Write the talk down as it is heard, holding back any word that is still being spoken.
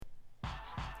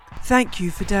Thank you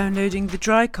for downloading the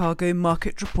Dry Cargo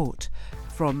Market Report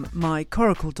from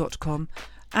mycoracle.com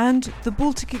and the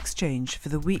Baltic Exchange for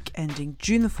the week ending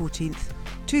June the 14th,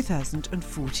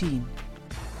 2014.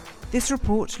 This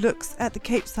report looks at the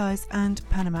Capesize and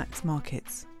Panamax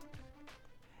markets.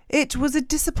 It was a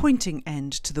disappointing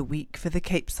end to the week for the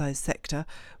Capesize sector,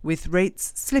 with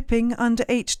rates slipping under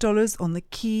 $8 on the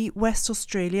key West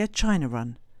Australia-China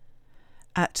run.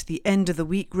 At the end of the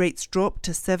week, rates dropped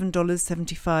to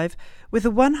 $7.75, with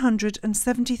a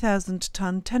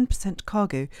 170,000-tonne 10%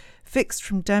 cargo fixed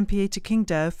from Dampier to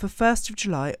Qingdao for 1st of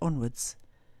July onwards.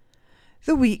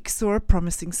 The week saw a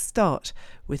promising start,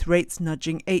 with rates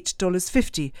nudging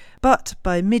 $8.50, but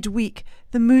by mid-week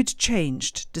the mood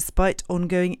changed despite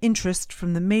ongoing interest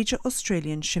from the major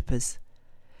Australian shippers.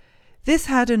 This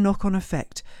had a knock-on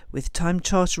effect, with time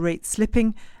charter rates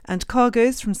slipping and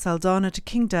cargoes from Saldanha to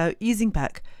Qingdao easing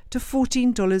back to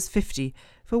 $14.50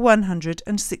 for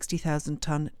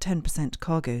 160,000-tonne 10%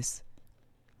 cargoes.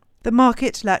 The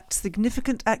market lacked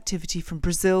significant activity from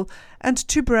Brazil, and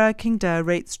Tubarão-Qingdao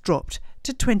rates dropped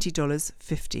to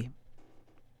 $20.50.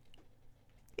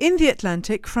 In the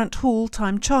Atlantic, front-haul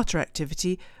time charter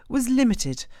activity was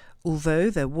limited, although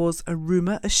there was a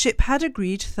rumour a ship had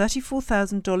agreed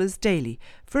 $34,000 daily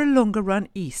for a longer run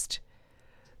east.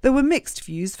 There were mixed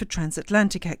views for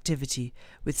transatlantic activity,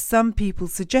 with some people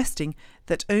suggesting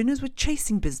that owners were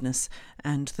chasing business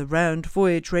and the round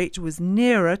voyage rate was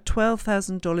nearer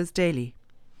 $12,000 daily.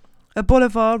 A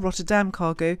Bolivar Rotterdam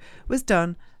cargo was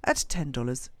done at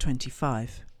 $10.25.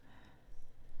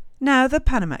 Now the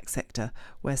Panamax sector,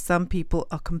 where some people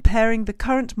are comparing the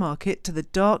current market to the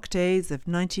dark days of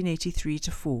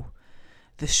 1983-4.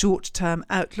 The short-term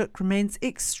outlook remains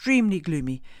extremely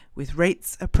gloomy, with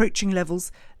rates approaching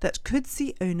levels that could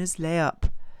see owners lay up.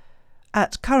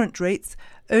 At current rates,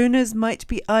 owners might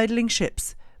be idling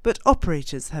ships, but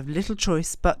operators have little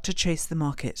choice but to chase the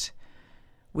market.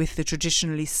 With the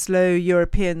traditionally slow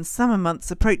European summer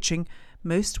months approaching,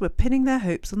 most were pinning their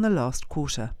hopes on the last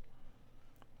quarter.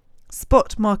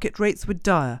 Spot market rates were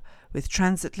dire, with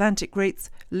transatlantic rates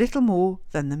little more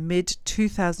than the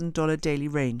mid-$2,000 daily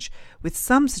range, with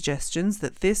some suggestions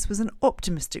that this was an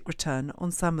optimistic return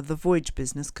on some of the voyage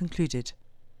business concluded.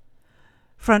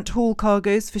 Front-haul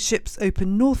cargoes for ships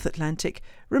open North Atlantic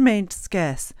remained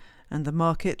scarce, and the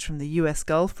market from the US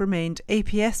Gulf remained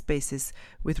APS basis,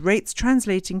 with rates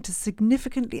translating to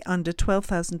significantly under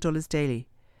 $12,000 daily.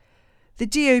 The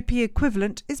DOP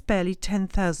equivalent is barely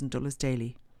 $10,000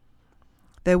 daily.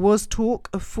 There was talk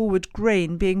of forward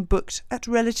grain being booked at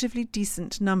relatively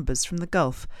decent numbers from the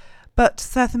Gulf, but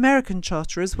South American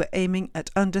charterers were aiming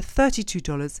at under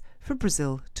 $32 for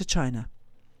Brazil to China.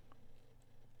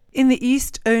 In the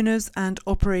East, owners and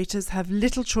operators have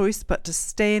little choice but to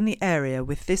stay in the area,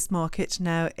 with this market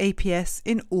now APS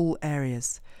in all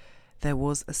areas. There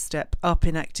was a step up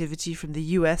in activity from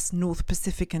the US, North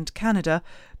Pacific and Canada,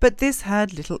 but this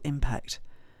had little impact.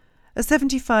 A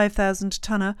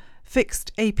 75,000-tonner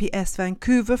fixed APS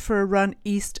Vancouver for a run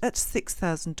east at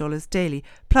 $6,000 daily,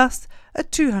 plus a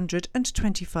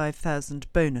 $225,000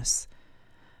 bonus.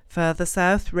 Further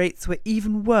south, rates were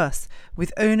even worse,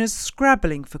 with owners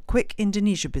scrabbling for quick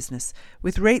Indonesia business,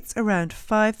 with rates around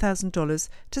 $5,000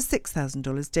 to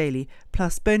 $6,000 daily,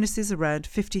 plus bonuses around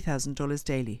 $50,000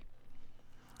 daily.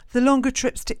 The longer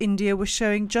trips to India were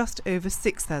showing just over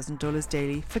 $6,000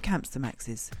 daily for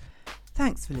Kamsarmaxes.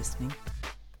 Thanks for listening.